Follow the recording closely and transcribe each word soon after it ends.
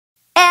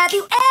Have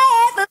you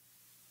ever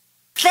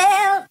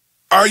felt?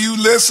 Are you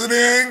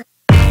listening?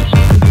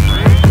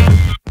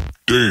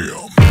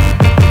 Damn.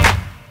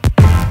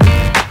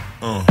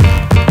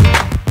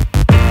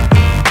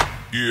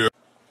 Yeah.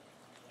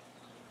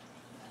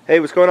 Hey,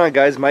 what's going on,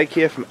 guys? Mike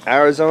here from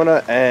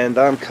Arizona, and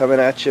I'm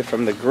coming at you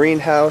from the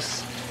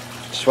greenhouse.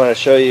 Just want to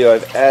show you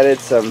I've added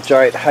some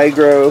giant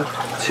hydro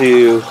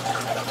to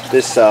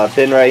this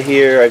bin right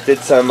here. I did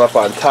some up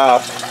on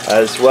top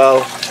as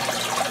well,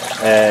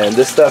 and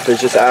this stuff is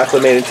just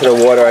acclimating to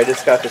the water. I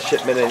just got the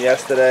shipment in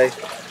yesterday.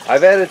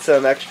 I've added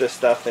some extra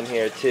stuff in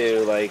here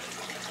too, like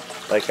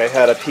I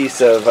had a piece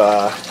of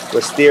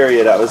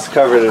wisteria that was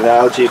covered in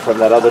algae from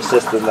that other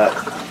system that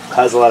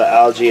has a lot of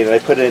algae, and I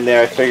put it in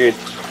there. I figured,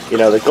 you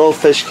know, the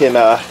goldfish can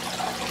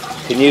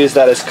use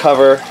that as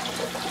cover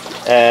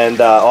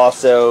and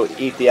also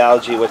eat the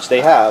algae, which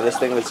they have. This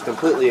thing was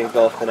completely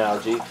engulfed in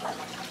algae.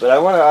 But I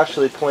want to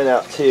actually point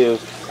out too,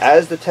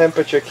 as the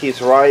temperature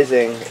keeps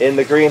rising in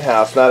the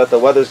greenhouse, now that the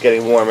weather's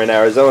getting warmer in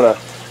Arizona,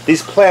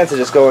 these plants are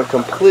just going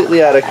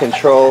completely out of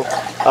control.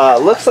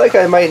 Looks like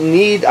I might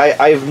need,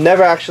 I've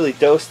never actually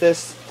dosed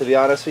this, to be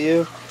honest with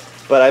you,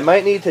 but I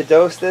might need to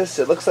dose this.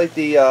 It looks like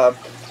the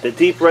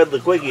deep red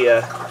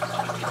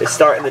Liguigia is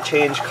starting to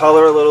change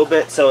color a little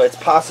bit, so it's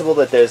possible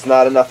that there's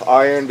not enough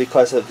iron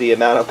because of the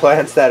amount of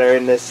plants that are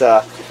in this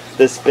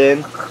this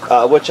bin,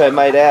 which I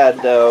might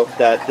add though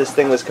that this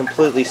thing was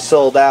completely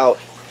sold out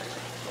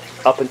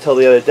up until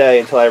the other day,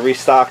 until I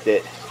restocked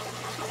it.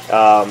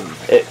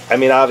 I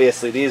mean,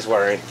 obviously these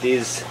weren't.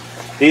 These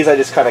I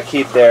just kind of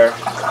keep there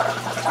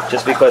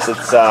just because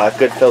it's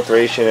good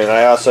filtration, and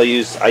I also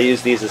use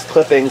these as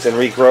clippings and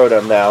regrow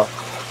them now.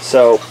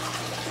 So,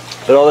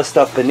 but all this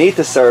stuff beneath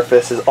the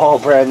surface is all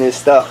brand new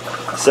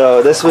stuff.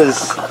 So this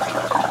was,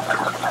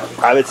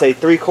 I would say,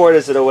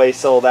 3/4 of the way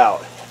sold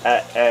out,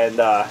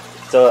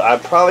 so I'm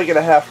probably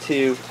gonna have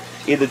to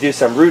either do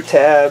some root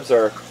tabs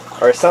or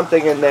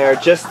something in there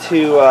just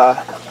to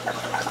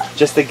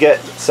get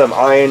some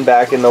iron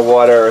back in the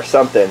water or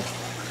something.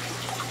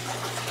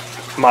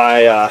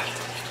 My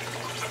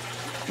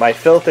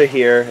filter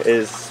here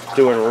is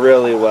doing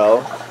really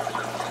well.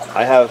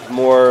 I have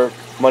more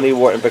money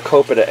wort and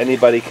bacopa that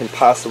anybody can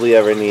possibly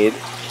ever need,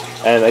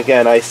 and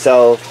again, I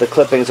sell the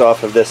clippings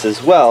off of this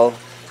as well,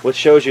 which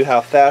shows you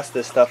how fast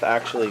this stuff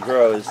actually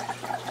grows.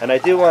 And I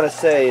do want to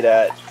say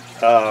that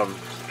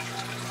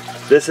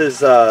this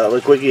is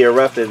Liguigia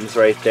repens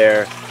right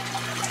there.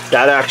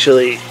 That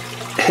actually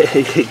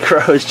it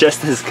grows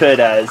just as good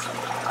as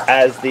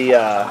the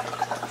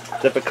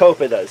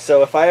bacopa does.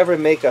 So if I ever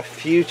make a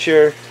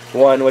future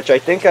one, which I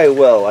think I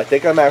will, I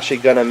think I'm actually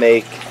gonna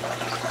make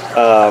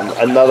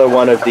another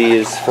one of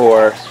these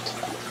for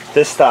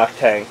this stock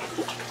tank,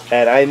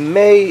 and I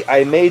may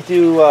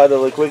do the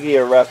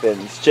Liguigia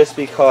repens just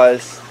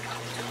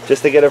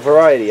to get a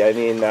variety. I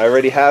mean, I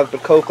already have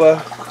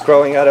bacopa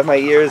growing out of my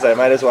ears. I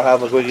might as well have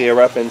Liguigia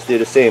repens do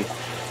the same.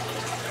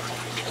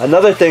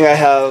 Another thing I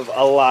have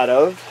a lot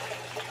of,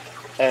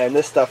 and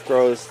this stuff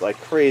grows like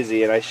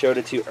crazy, and I showed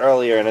it to you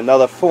earlier in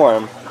another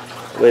form,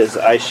 was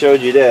I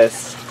showed you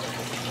this.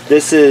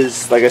 This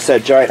is, like I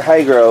said, giant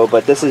hydro,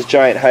 but this is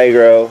giant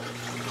hydro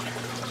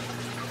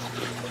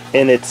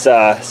in its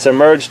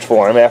submerged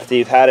form after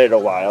you've had it a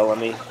while.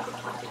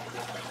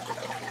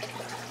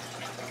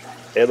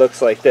 It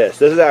looks like this.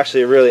 This is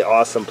actually a really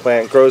awesome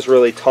plant. Grows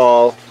really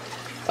tall.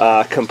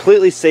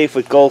 Completely safe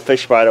with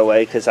goldfish, by the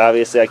way, because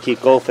obviously I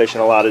keep goldfish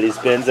in a lot of these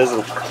bins. There's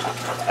a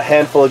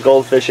handful of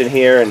goldfish in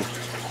here, and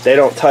they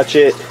don't touch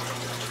it,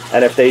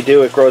 and if they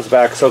do, it grows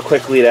back so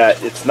quickly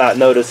that it's not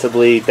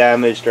noticeably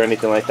damaged or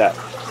anything like that.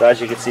 So as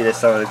you can see, there's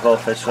some of the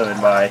goldfish swimming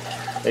by.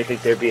 They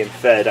think they're being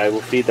fed. I will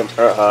feed them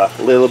a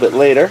little bit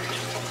later.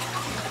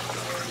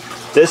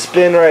 This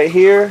bin right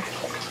here,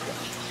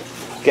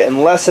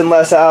 getting less and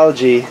less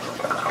algae.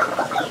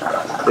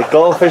 The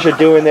goldfish are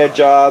doing their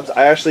jobs.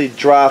 I actually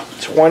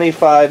dropped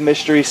 25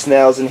 mystery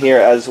snails in here,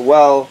 as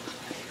well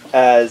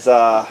as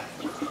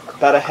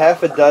about a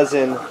half a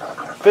dozen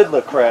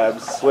fiddler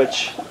crabs,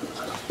 which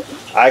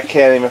I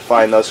can't even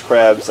find those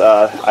crabs.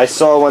 I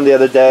saw one the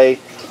other day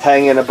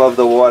hanging above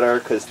the water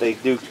because they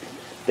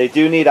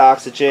do need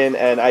oxygen,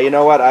 and you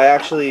know what? I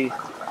actually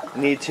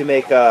need to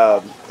make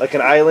like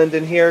an island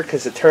in here,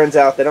 because it turns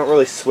out they don't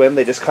really swim.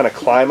 They just kind of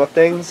climb up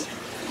things.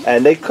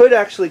 And they could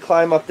actually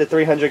climb up the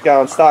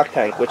 300-gallon stock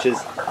tank, which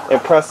is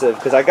impressive,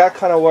 because I got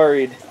kind of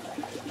worried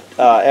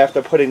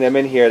after putting them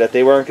in here that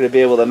they weren't going to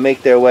be able to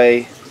make their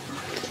way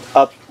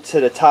up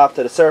to the top,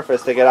 to the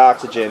surface, to get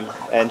oxygen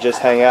and just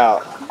hang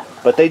out.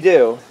 But they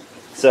do,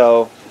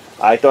 so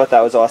I thought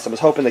that was awesome. I was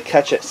hoping to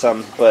catch it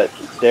some, but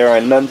there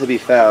are none to be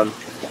found.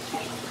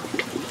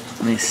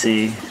 Let me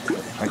see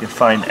if I can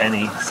find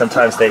any.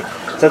 Sometimes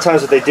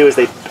what they do is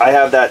I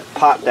have that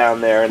pot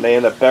down there, and they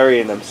end up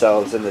burying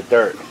themselves in the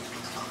dirt.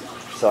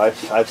 So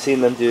I've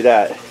seen them do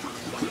that.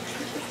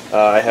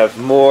 I have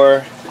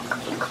more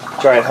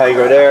giant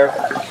hydro there.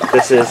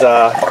 This is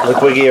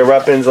Liguigia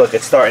repens. Look,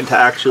 it's starting to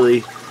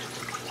actually,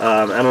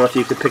 I don't know if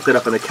you could pick that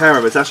up on the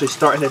camera, but it's actually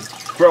starting to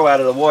grow out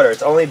of the water.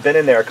 It's only been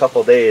in there a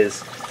couple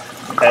days,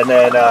 And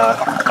then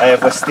I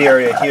have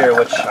wisteria here,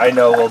 which I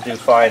know will do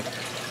fine.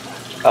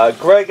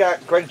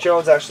 Greg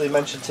Jones actually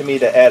mentioned to me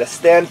to add a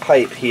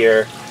standpipe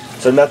here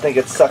so nothing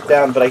gets sucked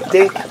down, but I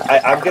think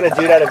I'm going to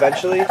do that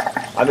eventually.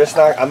 I'm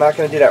not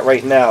going to do that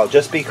right now,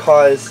 just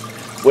because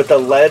with the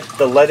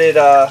leaded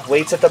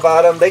weights at the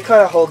bottom, they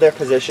kind of hold their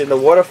position. The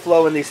water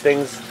flow in these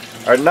things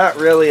are not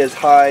really as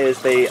high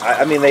as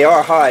I mean, they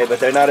are high, but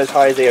they're not as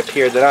high as they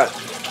appear. They're not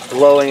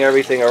blowing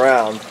everything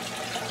around.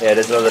 Yeah,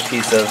 there's another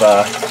piece of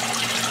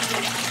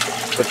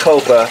the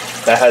copa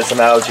that has some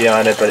algae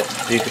on it, but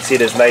you can see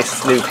there's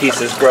nice new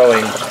pieces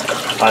growing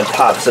on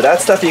top. So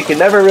that stuff, you can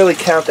never really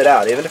count it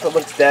out. Even if it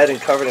looks dead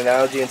and covered in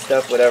algae and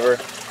stuff, whatever,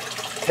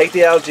 take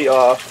the algae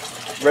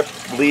off, rip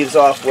leaves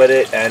off with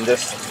it, and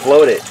just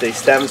float it. The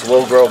stems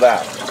will grow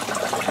back.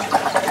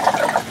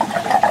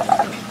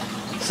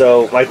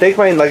 So I think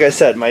like I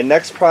said, my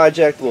next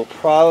project will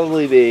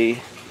probably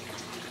be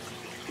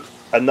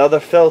another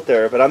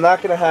filter, but I'm not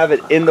going to have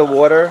it in the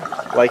water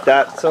like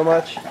that so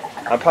much.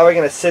 I'm probably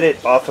going to sit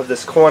it off of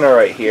this corner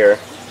right here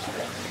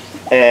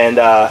and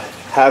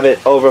have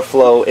it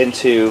overflow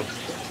into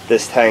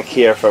this tank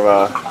here from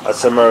a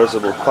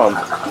submersible pump.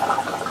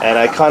 And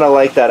I kind of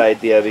like that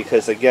idea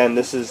because, again,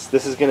 this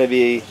is going to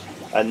be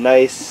a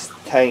nice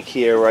tank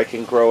here where I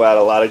can grow out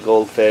a lot of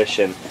goldfish,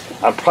 and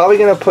I'm probably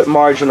going to put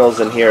marginals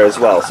in here as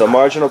well. So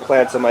marginal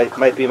plants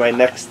might be my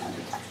next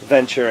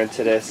venture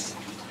into this.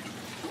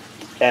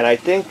 And I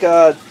think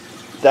that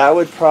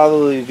would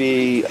probably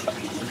be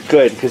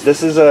good because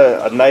this is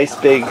a nice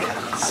big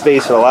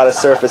space with a lot of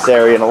surface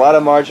area, and a lot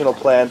of marginal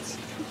plants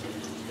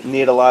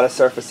need a lot of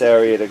surface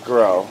area to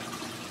grow.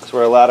 That's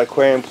where a lot of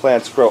aquarium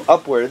plants grow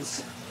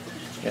upwards.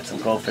 Get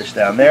some goldfish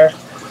down there.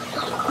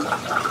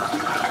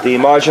 The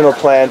marginal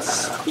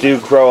plants do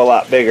grow a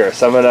lot bigger.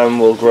 Some of them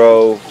will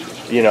grow,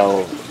 you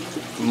know,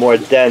 more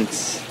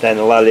dense than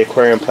a lot of the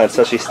aquarium plants,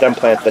 especially stem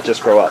plants that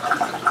just grow up.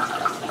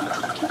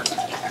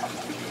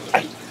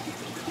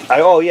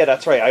 Oh yeah,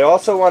 that's right. I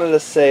also wanted to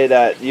say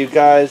that you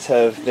guys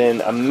have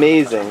been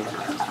amazing.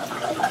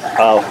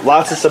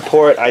 Lots of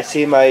support. I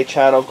see my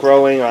channel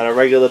growing on a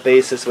regular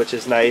basis, which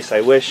is nice. I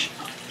wish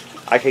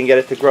I can get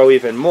it to grow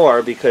even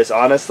more because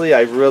honestly,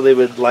 I really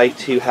would like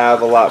to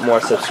have a lot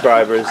more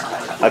subscribers.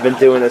 I've been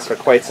doing this for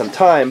quite some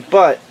time,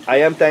 but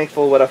I am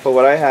thankful for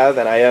what I have,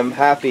 and I am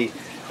happy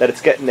that it's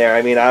getting there.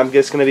 I mean, I'm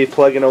just going to be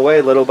plugging away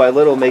little by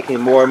little,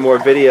 making more and more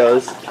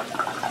videos.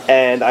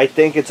 And I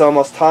think it's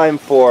almost time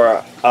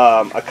for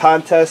a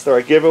contest or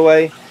a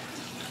giveaway.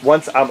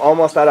 Once I'm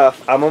almost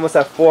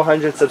at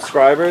 400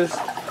 subscribers.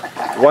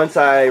 Once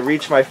I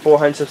reach my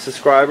 400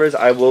 subscribers,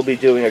 I will be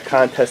doing a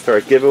contest or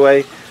a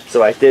giveaway.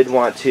 So I did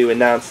want to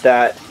announce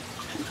that.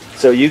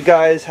 So you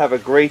guys have a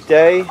great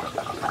day.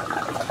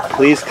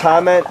 Please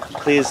comment,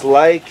 please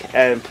like,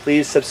 and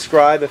please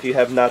subscribe if you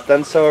have not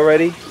done so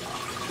already.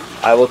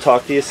 I will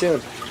talk to you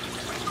soon.